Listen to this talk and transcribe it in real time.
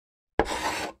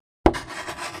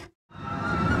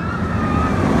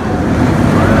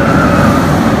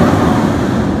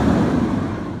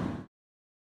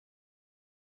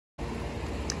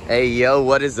Hey yo,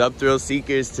 what is up, thrill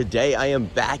seekers? Today I am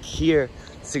back here,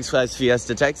 Six Flags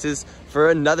Fiesta, Texas, for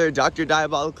another Dr.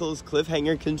 Diabolical's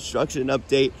Cliffhanger construction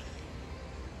update.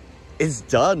 It's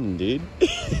done, dude.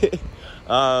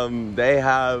 They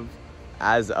have,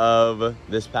 as of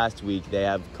this past week, they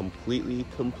have completely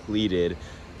completed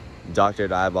Dr.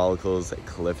 Diabolical's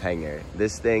Cliffhanger.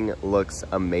 This thing looks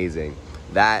amazing.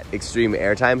 That extreme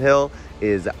airtime hill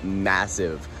is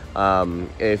massive.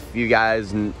 If you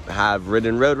guys have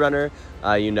ridden Roadrunner,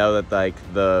 you know that like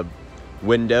the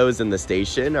windows in the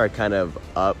station are kind of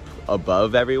up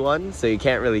above everyone, so you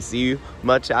can't really see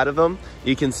much out of them.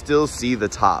 You can still see the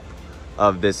top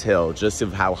of this hill just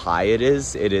of how high it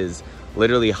is. It is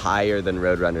literally higher than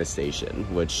Roadrunner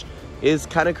station, which is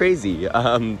kind of crazy.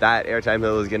 That airtime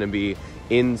hill is going to be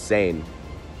insane.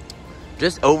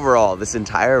 Just overall, this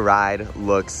entire ride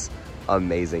looks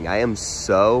amazing. I am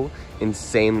so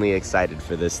insanely excited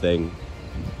for this thing.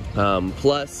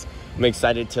 Plus, I'm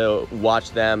excited to watch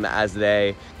them as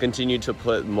they continue to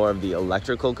put more of the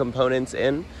electrical components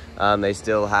in. They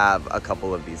still have a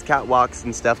couple of these catwalks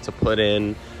and stuff to put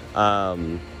in.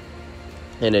 In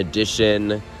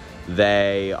addition,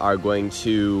 they are going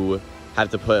to have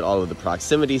to put all of the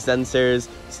proximity sensors,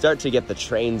 start to get the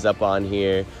trains up on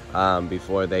here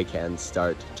before they can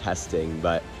start testing.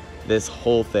 But this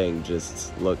whole thing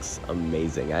just looks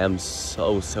amazing. I am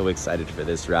so excited for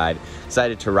this ride.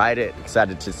 Excited to ride it,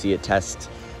 excited to see it test.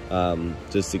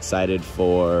 Just excited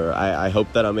for, I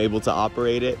hope that I'm able to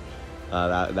operate it.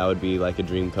 That would be like a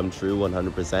dream come true,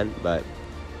 100%. But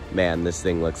man, this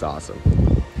thing looks awesome.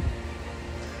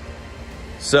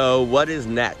 So what is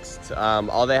next?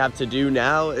 All they have to do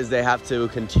now is they have to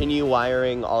continue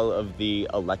wiring all of the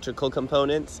electrical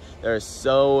components. There are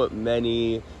so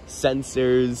many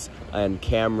sensors and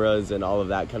cameras and all of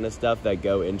that kind of stuff that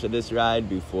go into this ride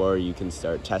before you can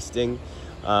start testing.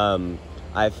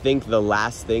 I think the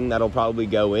last thing that'll probably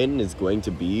go in is going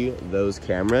to be those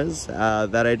cameras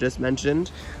that I just mentioned.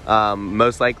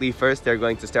 Most likely first they're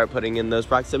going to start putting in those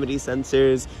proximity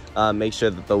sensors, make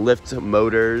sure that the lift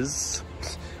motors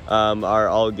are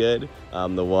all good.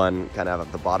 The one kind of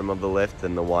at the bottom of the lift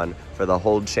and the one for the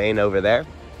hold chain over there.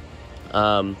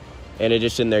 In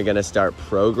addition, they're going to start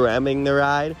programming the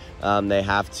ride. They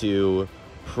have to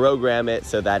program it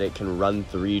so that it can run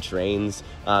 3 trains.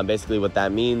 Basically what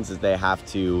that means is they have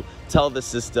to tell the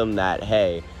system that,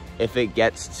 hey, if it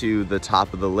gets to the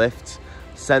top of the lift,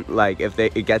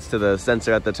 it gets to the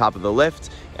sensor at the top of the lift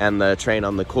and the train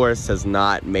on the course has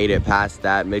not made it past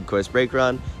that mid-course brake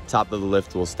run, top of the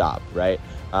lift will stop, right?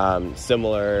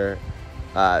 Similar,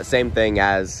 same thing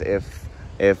as if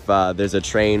there's a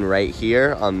train right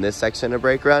here on this section of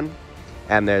brake run,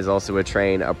 and there's also a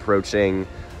train approaching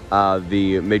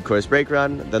the mid-course brake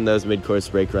run, then those mid-course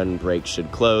brake run brakes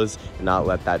should close and not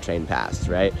let that train pass,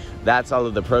 right? That's all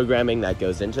of the programming that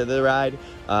goes into the ride.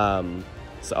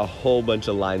 It's a whole bunch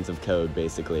of lines of code,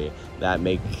 basically, that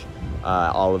make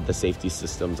all of the safety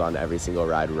systems on every single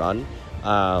ride run.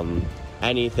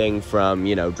 Anything from,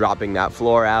 you know, dropping that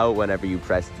floor out whenever you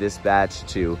press dispatch,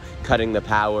 to cutting the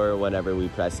power whenever we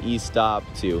press e-stop,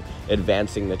 to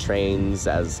advancing the trains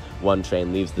as one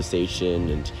train leaves the station,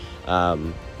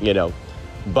 and, you know,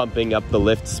 bumping up the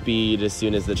lift speed as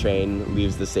soon as the train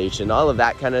leaves the station. All of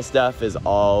that kind of stuff is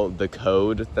all the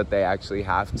code that they actually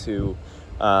have to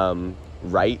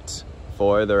write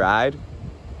for the ride,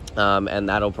 and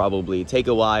that'll probably take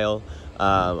a while.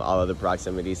 All of the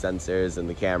proximity sensors and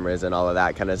the cameras and all of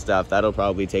that kind of stuff, that'll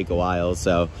probably take a while.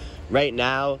 So right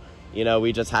now, you know,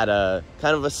 we just had a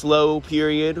kind of a slow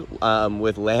period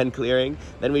with land clearing.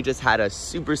 Then we just had a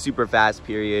super fast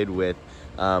period with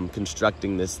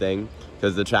constructing this thing,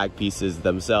 because the track pieces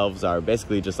themselves are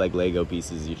basically just like Lego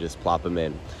pieces. You just plop them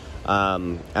in.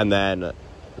 And then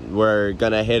we're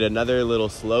gonna hit another little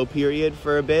slow period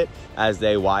for a bit as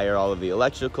they wire all of the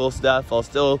electrical stuff. I'll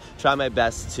still try my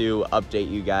best to update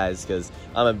you guys, because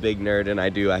I'm a big nerd and I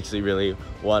do actually really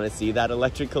want to see that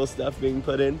electrical stuff being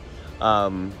put in.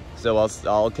 So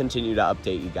I'll continue to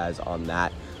update you guys on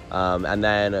that. And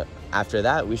then after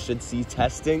that, we should see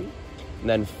testing. And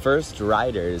then first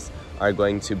riders are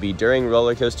going to be during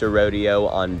Roller Coaster Rodeo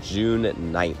on June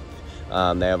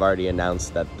 9th. They have already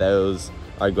announced that those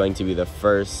are going to be the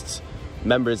first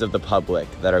members of the public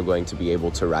that are going to be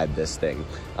able to ride this thing.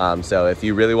 So if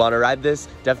you really want to ride this,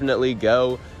 definitely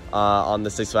go on the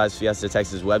Six Flags Fiesta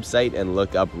Texas website and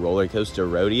look up Roller Coaster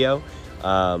Rodeo.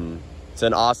 It's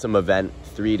an awesome event,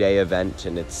 3-day event,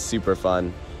 and it's super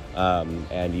fun.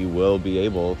 And you will be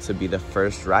able to be the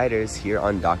first riders here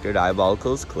on Dr.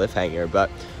 Diabolical's Cliffhanger. But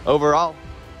overall,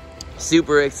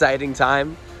 super exciting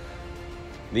time.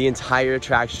 The entire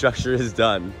track structure is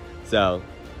done. So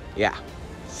yeah,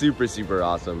 super, super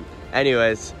awesome.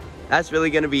 Anyways, that's really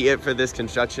gonna be it for this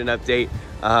construction update.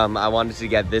 I wanted to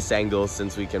get this angle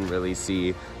since we can really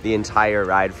see the entire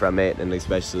ride from it, and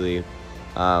especially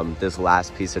this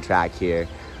last piece of track here.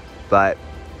 But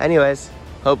anyways,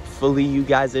 hopefully you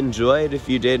guys enjoyed. If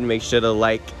you did, make sure to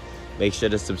like, make sure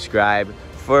to subscribe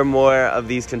for more of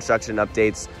these construction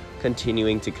updates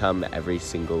continuing to come every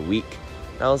single week.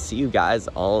 And I'll see you guys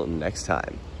all next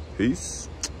time. Peace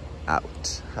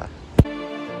out.